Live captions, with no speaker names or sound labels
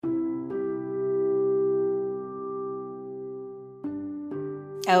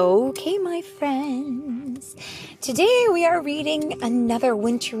Okay, my friends. Today we are reading another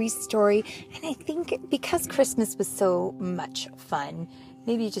wintry story, and I think because Christmas was so much fun,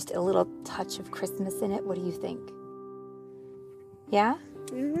 maybe just a little touch of Christmas in it. What do you think? Yeah?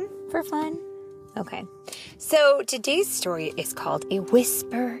 For fun? Okay. So today's story is called A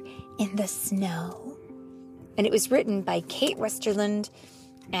Whisper in the Snow, and it was written by Kate Westerlund,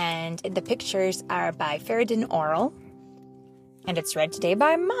 and the pictures are by Faridyn Orrell. And it's read today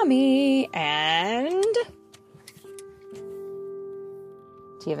by Mommy. And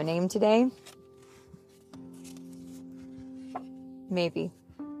do you have a name today? Maybe.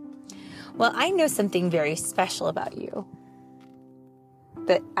 Well, I know something very special about you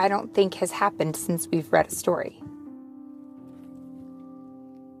that I don't think has happened since we've read a story.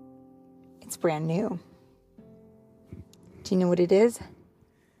 It's brand new. Do you know what it is?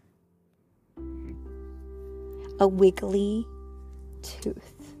 A wiggly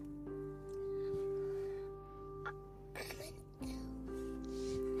tooth.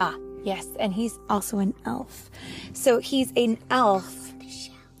 Yes, and he's also an elf. So he's an elf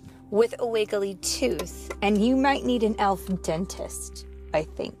with a wiggly tooth, and you might need an elf dentist, I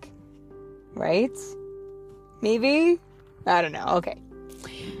think. Right? Maybe? I don't know. Okay.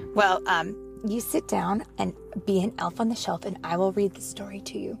 Well, you sit down and be an elf on the shelf, and I will read the story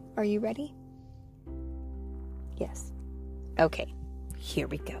to you. Are you ready? Yes. Okay. Here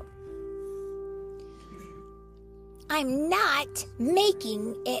we go. I'm not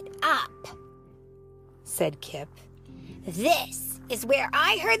making it up, said Kip. This is where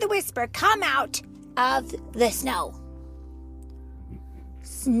I heard the whisper come out of the snow.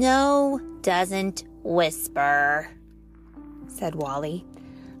 Snow doesn't whisper, said Wally.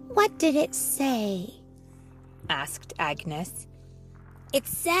 What did it say? Asked Agnes. It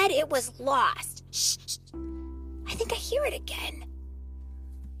said it was lost. Shh. I think I hear it again.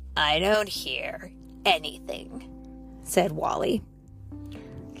 I don't hear anything, said Wally.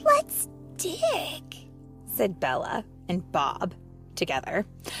 Let's dig, said Bella and Bob together.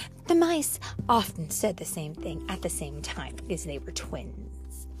 The mice often said the same thing at the same time because they were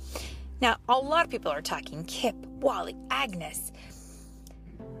twins. Now, a lot of people are talking Kip, Wally, Agnes,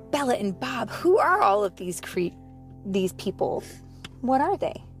 Bella, and Bob. Who are all of these people? What are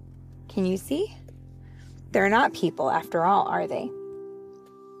they? Can you see? They're not people after all, are they?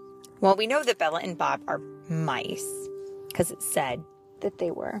 Well, we know that Bella and Bob are mice because it said that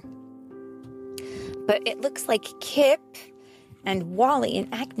they were. But it looks like Kip and Wally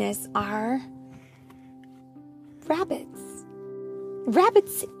and Agnes are rabbits.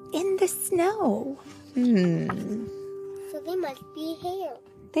 Rabbits in the snow. So they must be hair.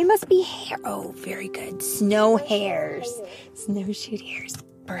 They must be hair. Oh, very good. Snow hares. Snowshoe hares.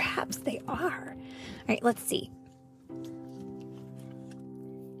 Perhaps they are. All right, let's see.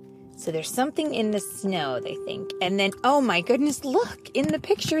 So there's something in the snow, they think. And then, oh my goodness, look. In the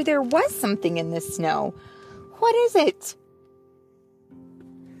picture, there was something in the snow. What is it?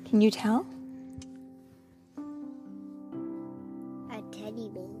 Can you tell? A teddy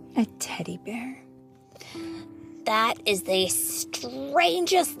bear. A teddy bear. That is the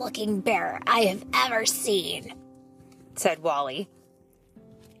strangest looking bear I have ever seen, said Wally.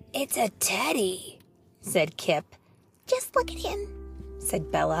 It's a teddy, said Kip. Just look at him,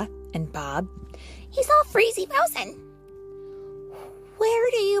 said Bella and Bob. He's all freezy frozen.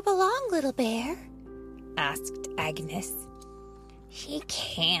 Where do you belong, little bear? Asked Agnes. He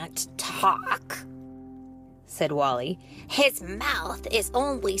can't talk, said Wally. His mouth is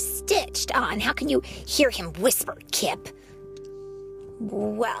only stitched on. How can you hear him whisper, Kip?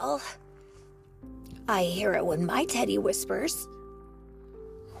 Well, I hear it when my teddy whispers.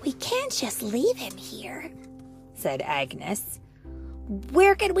 We can't just leave him here, said Agnes.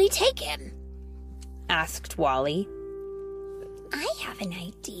 Where can we take him? Asked Wally. I have an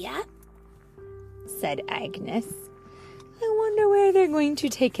idea, said Agnes. I wonder where they're going to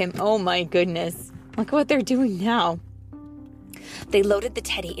take him. Oh my goodness. Look what they're doing now. They loaded the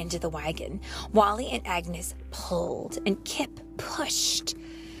teddy into the wagon. Wally and Agnes pulled, and Kip pushed.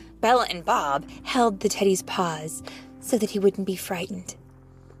 Bella and Bob held the teddy's paws so that he wouldn't be frightened.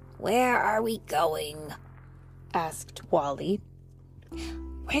 Where are we going? Asked Wally.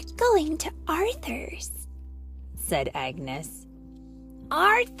 We're going to Arthur's, said Agnes.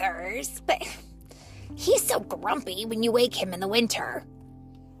 Arthur's? But he's so grumpy when you wake him in the winter,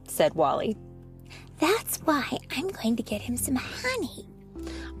 said Wally. That's why I'm going to get him some honey.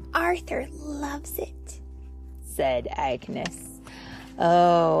 Arthur loves it, said Agnes.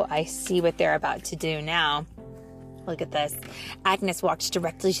 Oh, I see what they're about to do now. Look at this. Agnes walked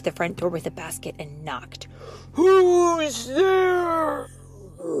directly to the front door with a basket and knocked. Who's there?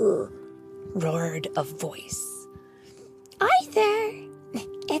 roared a voice. Arthur,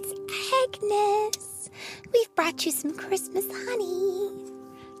 it's Agnes. We've brought you some Christmas honey.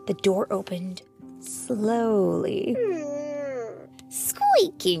 The door opened slowly,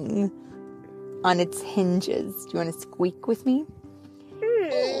 squeaking on its hinges. Do you want to squeak with me?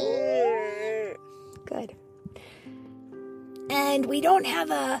 Good. And we don't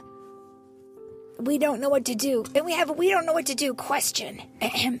know what to do. And we don't know what to do question,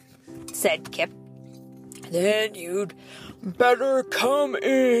 said Kip. Then you'd better come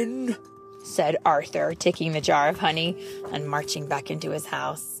in, said Arthur, taking the jar of honey and marching back into his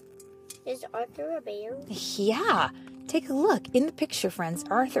house. Is Arthur a bear? Yeah. Take a look. In the picture, friends,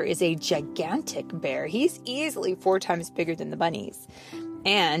 Arthur is a gigantic bear. He's easily 4 times bigger than the bunnies.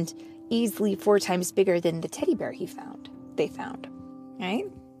 And easily 4 times bigger than the teddy bear they found. Right?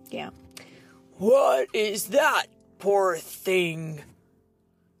 Yeah. What is that, poor thing?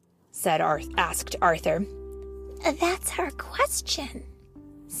 asked Arthur. That's our question,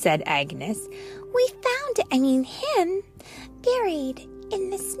 said Agnes. We found him, buried in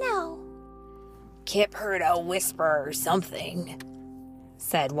the snow. Kip heard a whisper or something,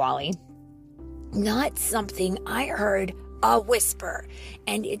 said Wally. Not something, I heard a whisper,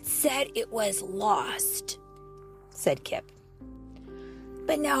 and it said it was lost, said Kip.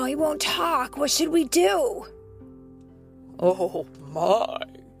 But now he won't talk. What should we do? Oh, my,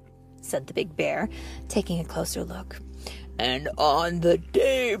 said the big bear, taking a closer look. And on the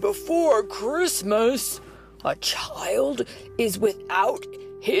day before Christmas, a child is without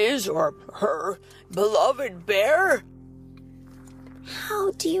his or her beloved bear?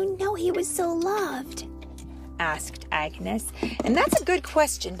 How do you know he was so loved? Asked Agnes. And that's a good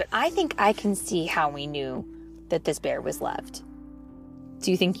question, but I think I can see how we knew that this bear was loved. Do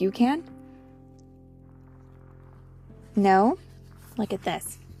you think you can? No? Look at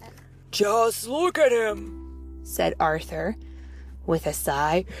this. Just look at him, said Arthur with a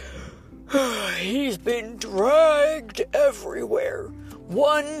sigh. He's been dragged everywhere.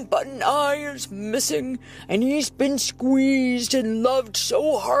 One button eye is missing, and he's been squeezed and loved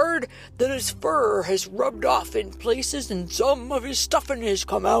so hard that his fur has rubbed off in places and some of his stuffing has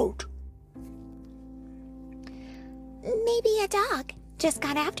come out. Maybe a dog just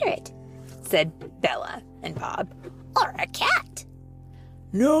got after it, said Bella and Bob. Or a cat.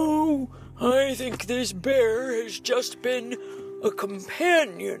 No, I think this bear has just been a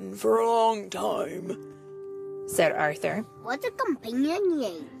companion for a long time, said Arthur. What's a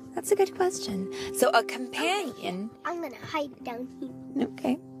companion? That's a good question. So a companion... I'm gonna hide down here.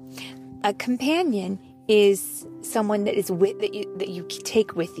 Okay. A companion is someone that is that you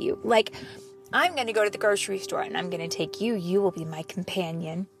take with you. Like, I'm going to go to the grocery store and I'm going to take you. You will be my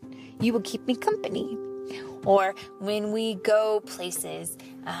companion. You will keep me company. Or when we go places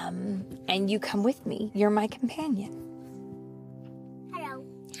and you come with me, you're my companion.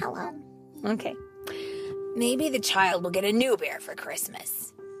 Hello. Okay. Maybe the child will get a new bear for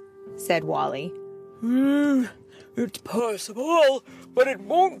Christmas, said Wally. It's possible, but it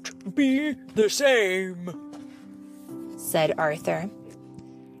won't be the same, said Arthur.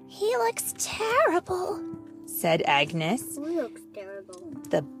 He looks terrible, said Agnes. He looks terrible.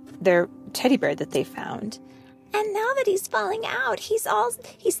 Their teddy bear that they found. And now that he's falling out, he's all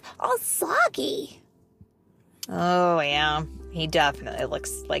soggy. Oh, yeah. He definitely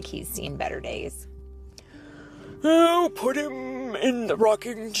looks like he's seen better days. I'll put him in the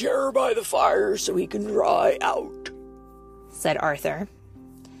rocking chair by the fire so he can dry out, said Arthur.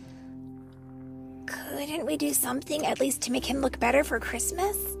 Couldn't we do something at least to make him look better for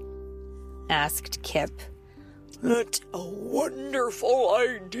Christmas? Asked Kip. That's a wonderful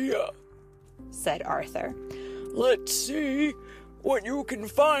idea, said Arthur. Let's see what you can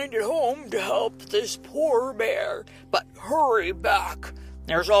find at home to help this poor bear. But hurry back.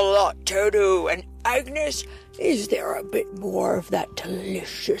 There's a lot to do. And Agnes, is there a bit more of that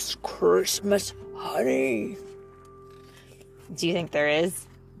delicious Christmas honey? Do you think there is?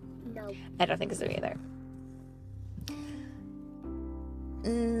 No. I don't think so either.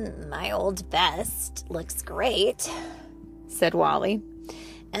 My old vest looks great, said Wally.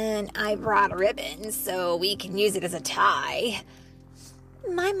 And I brought a ribbon so we can use it as a tie.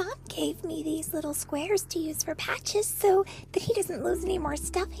 My mom gave me these little squares to use for patches so that he doesn't lose any more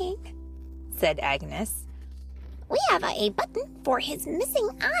stuffing, said Agnes. We have a button for his missing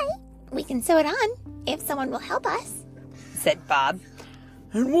eye. We can sew it on if someone will help us, said Bob.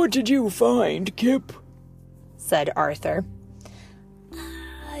 And what did you find, Kip? said Arthur.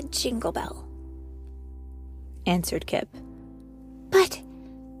 A jingle bell, answered Kip. But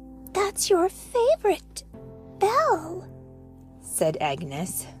that's your favorite bell, said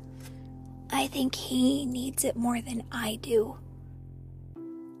Agnes. I think he needs it more than I do,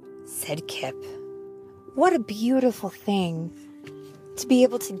 said Kip. What a beautiful thing to be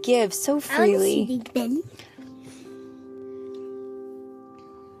able to give so freely.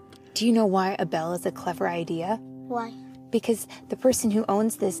 Do you know why a bell is a clever idea? Why? Because the person who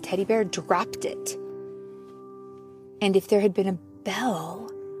owns this teddy bear dropped it. And if there had been a bell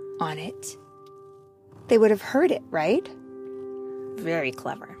on it, they would have heard it, right? Very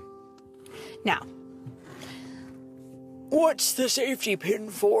clever. Now, what's the safety pin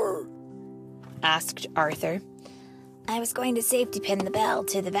for? Asked Arthur. I was going to safety pin the bell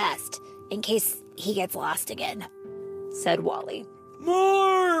to the vest in case he gets lost again, said Wally.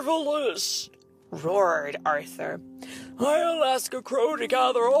 Marvelous! Roared Arthur. I'll ask a crow to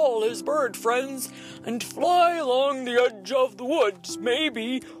gather all his bird friends and fly along the edge of the woods,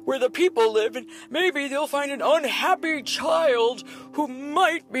 maybe where the people live, and maybe they'll find an unhappy child who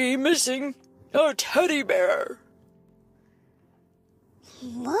might be missing a teddy bear.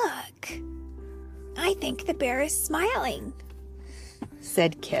 Look, I think the bear is smiling,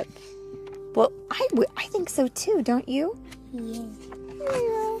 said Kip. Well, I think so too, don't you?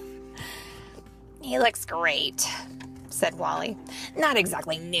 Yeah. He looks great, said Wally. Not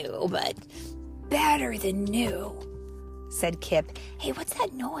exactly new, but better than new, said Kip. Hey, what's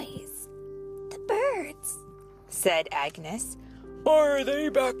that noise? The birds, said Agnes. Are they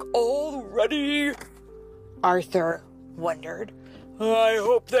back already? Arthur wondered. I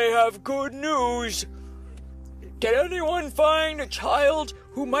hope they have good news. Did anyone find a child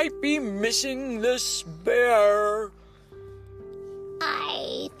who might be missing this bear?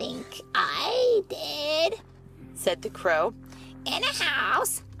 I think I did, said the crow. In a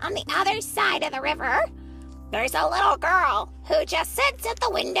house on the other side of the river, there's a little girl who just sits at the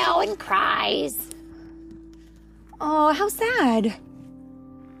window and cries. Oh, how sad.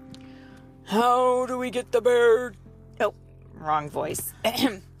 How do we get the bear? Oh, wrong voice.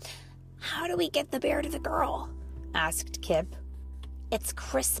 How do we get the bear to the girl? Asked Kip. It's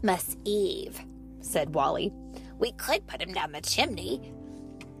Christmas Eve, said Wally. We could put him down the chimney.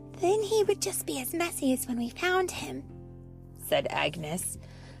 Then he would just be as messy as when we found him, said Agnes.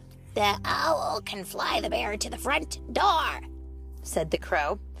 The owl can fly the bear to the front door, said the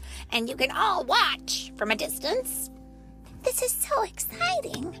crow. And you can all watch from a distance. This is so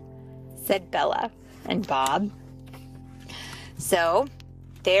exciting, said Bella and Bob. So,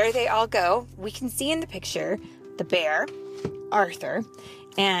 there they all go. We can see in the picture the bear, Arthur,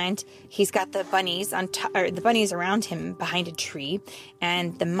 and he's got the bunnies the bunnies around him behind a tree,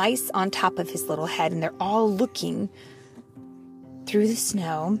 and the mice on top of his little head, and they're all looking through the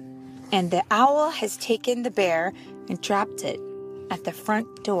snow. And the owl has taken the bear and dropped it at the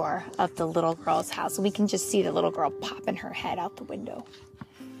front door of the little girl's house. We can just see the little girl popping her head out the window.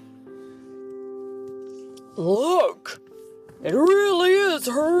 Look, it really is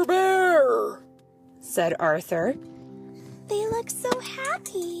her bear, said Arthur. They look so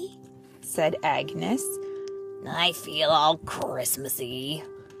happy, said Agnes. I feel all Christmassy,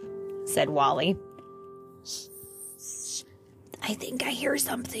 said Wally. I think I hear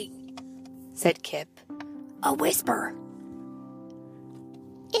something, said Kip. A whisper.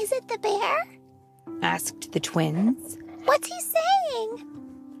 Is it the bear? Asked the twins. What's he saying?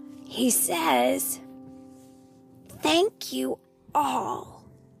 He says, thank you all,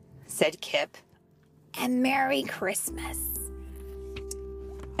 said Kip. And Merry Christmas.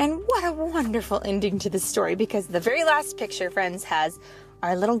 And what a wonderful ending to the story, because the very last picture, friends, has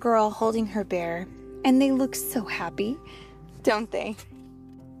our little girl holding her bear, and they look so happy, don't they?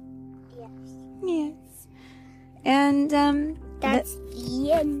 Yes. Yes. And, that's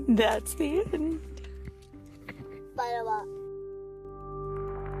the end. That's the end. Bye-bye.